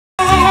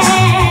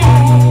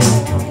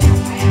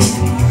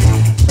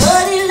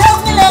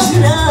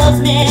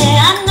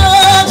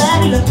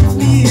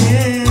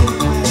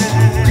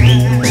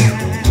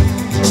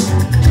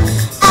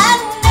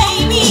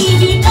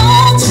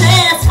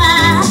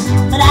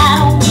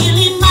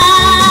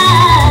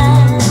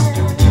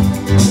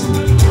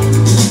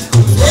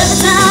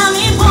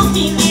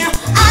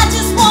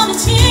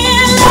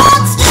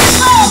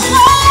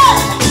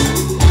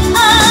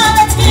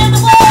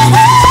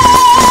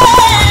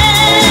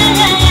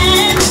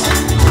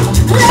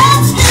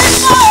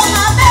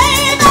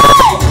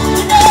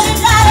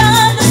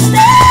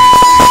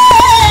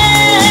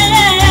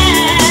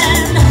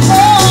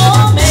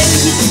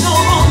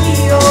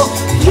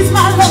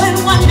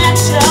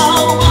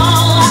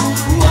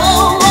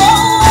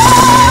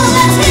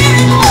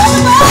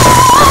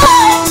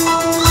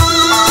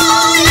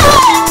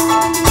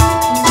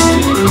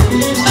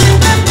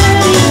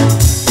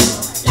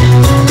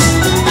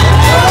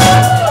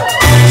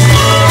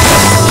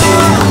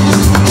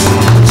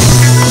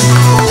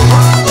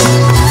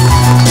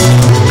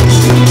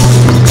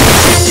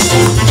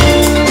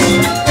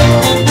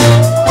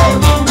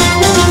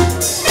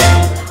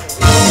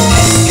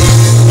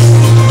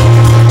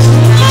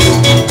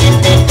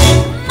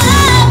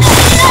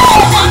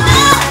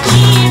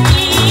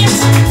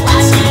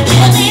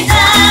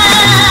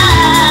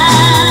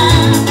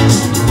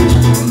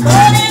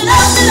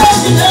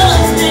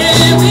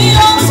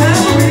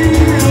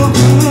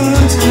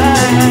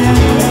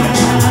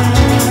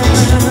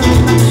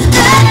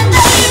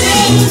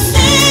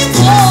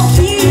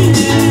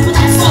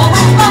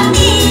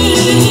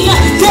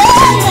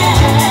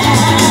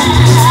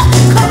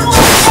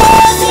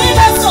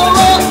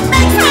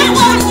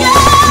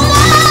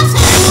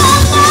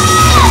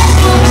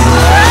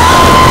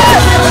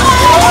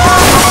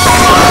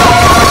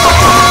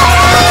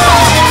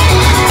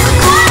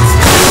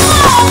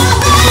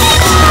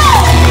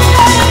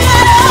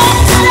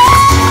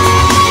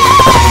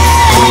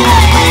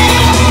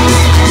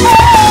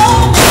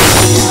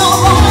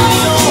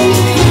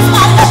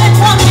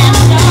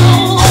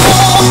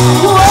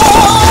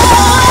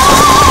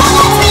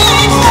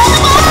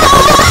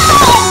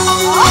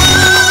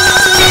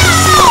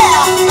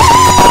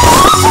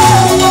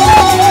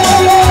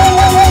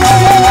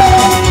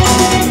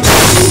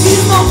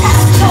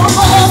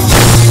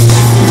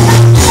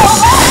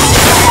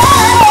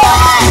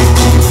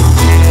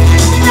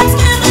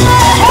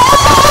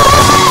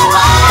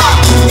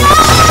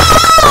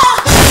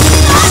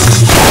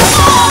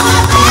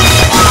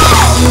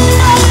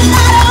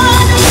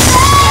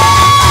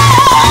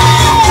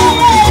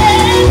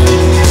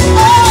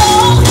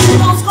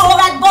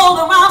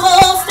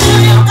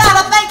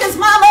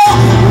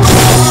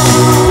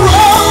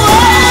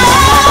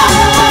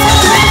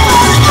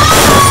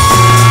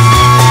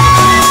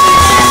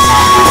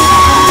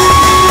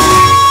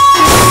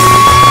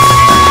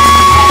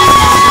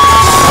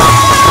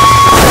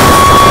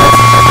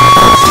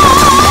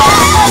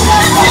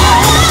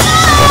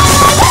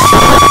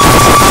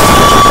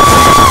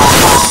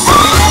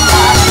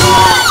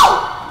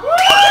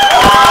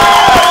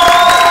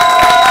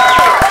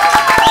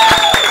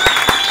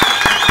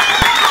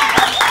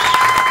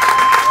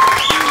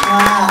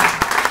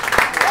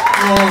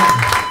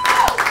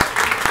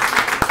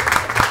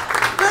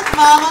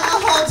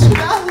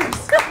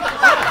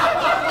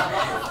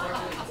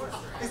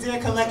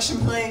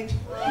production played.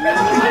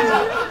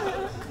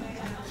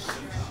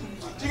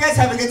 Did you guys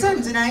have a good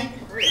time tonight?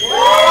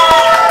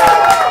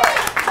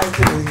 I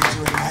thoroughly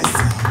enjoyed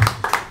myself.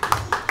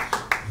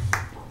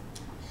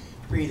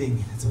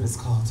 Breathing, that's what it's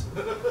called.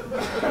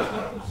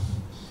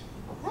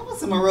 That was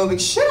some aerobic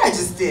shit I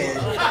just did.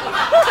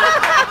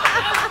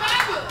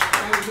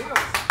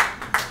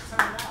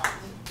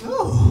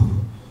 Ooh,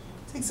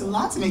 takes a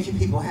lot to make you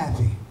people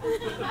happy.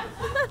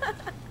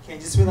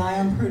 Can't just rely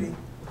on pretty.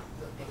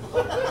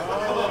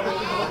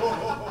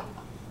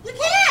 You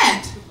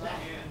can't!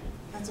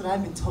 That's what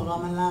I've been told all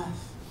my life.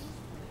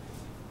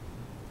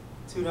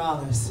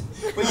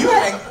 $2. But you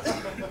had a,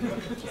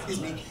 excuse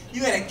me,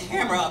 you had a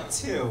camera up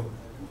too.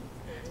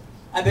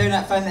 I better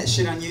not find that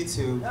shit on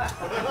YouTube.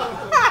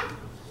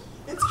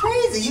 It's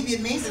crazy. You'd be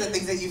amazed at the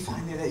things that you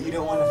find there that you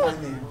don't want to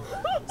find there.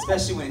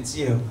 Especially when it's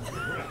you.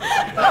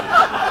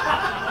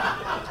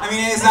 I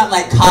mean, it's not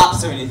like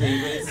cops or anything,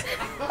 but it's,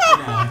 you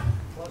know,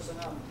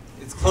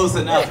 it's close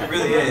enough, it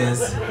really is.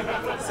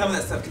 Some of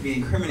that stuff can be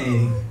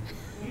incriminating.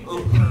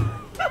 Ooh.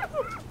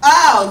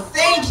 Oh,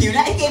 thank you.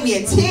 Now he gave me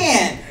a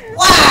 10.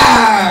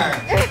 Wow!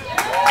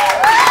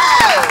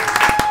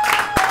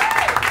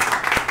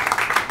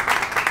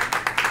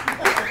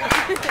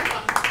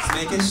 Just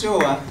making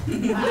sure.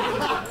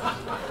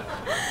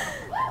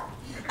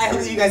 I hope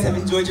that you guys have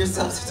enjoyed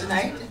yourselves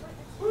tonight.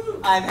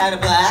 I've had a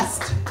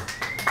blast.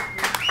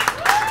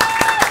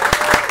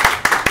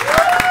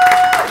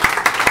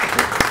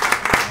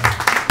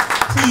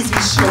 Please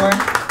be sure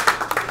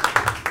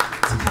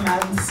to come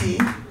out and see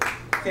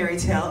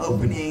Fairytale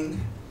opening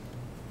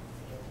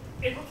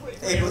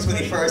April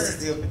 21st is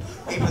the open.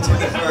 April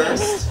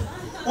 21st.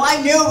 Well,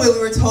 I knew we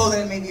were told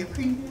that it may be a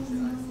preview or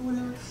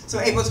whatever. So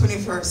April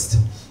 21st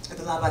at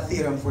the Labat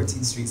Theater on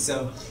 14th Street.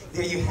 So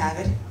there you have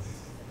it.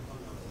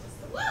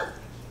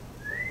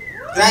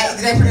 Did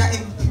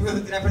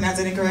I pronounce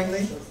it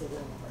incorrectly?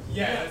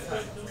 Yeah, that's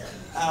right.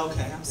 Oh,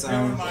 okay, I'm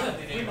sorry.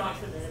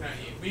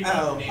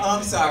 Oh,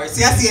 I'm sorry.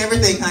 See, I see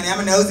everything, honey. I'm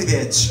a nosy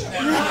bitch.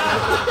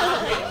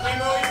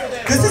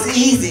 This is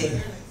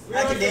easy.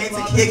 I can dance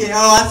and kick it.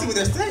 Oh, I see what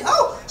they're saying.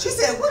 Oh, she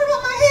said, what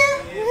about my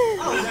hair?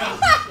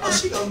 Oh,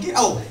 she gonna get,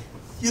 oh,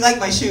 you like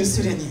my shoes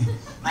too, didn't you?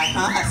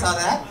 Uh-huh, I saw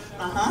that.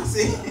 Uh-huh,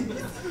 see?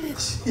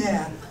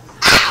 Yeah.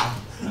 Ow!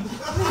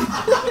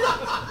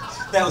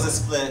 That was a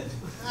split.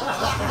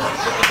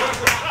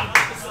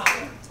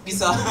 You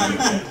saw,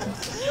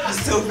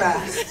 it's so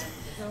fast.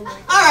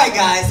 All right,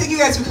 guys, thank you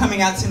guys for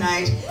coming out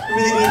tonight. I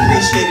really do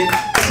appreciate it.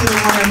 It's been a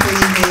wonderful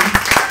evening.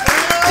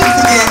 Thanks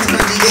again to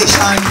our DJ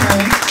Sean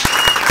Kern,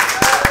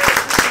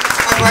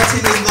 our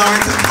bartenders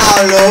Lawrence and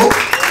Paolo,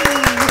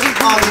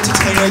 all the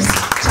entertainers,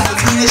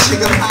 Chalatina,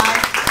 Sugar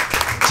Pie,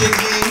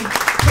 Jiggly,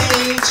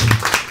 Paige,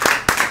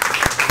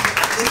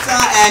 Lisa,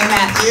 and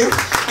Matthew.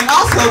 And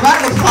also, a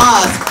round of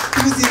applause.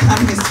 He was the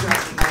accompanist throughout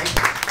the night.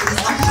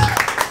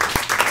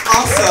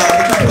 Also,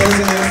 the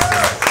composers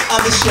of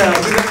the show.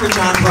 Give it up for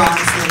John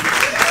Bronson.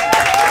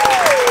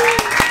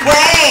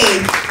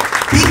 Wade,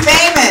 be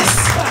famous.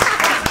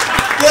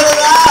 Feel the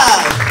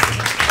love.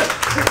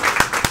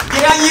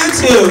 Get on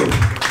YouTube.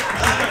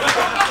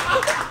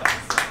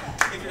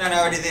 If you're not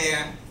already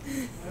there.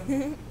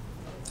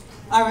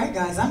 All right,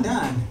 guys, I'm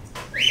done.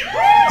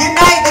 Good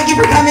night. Thank you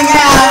for coming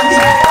out.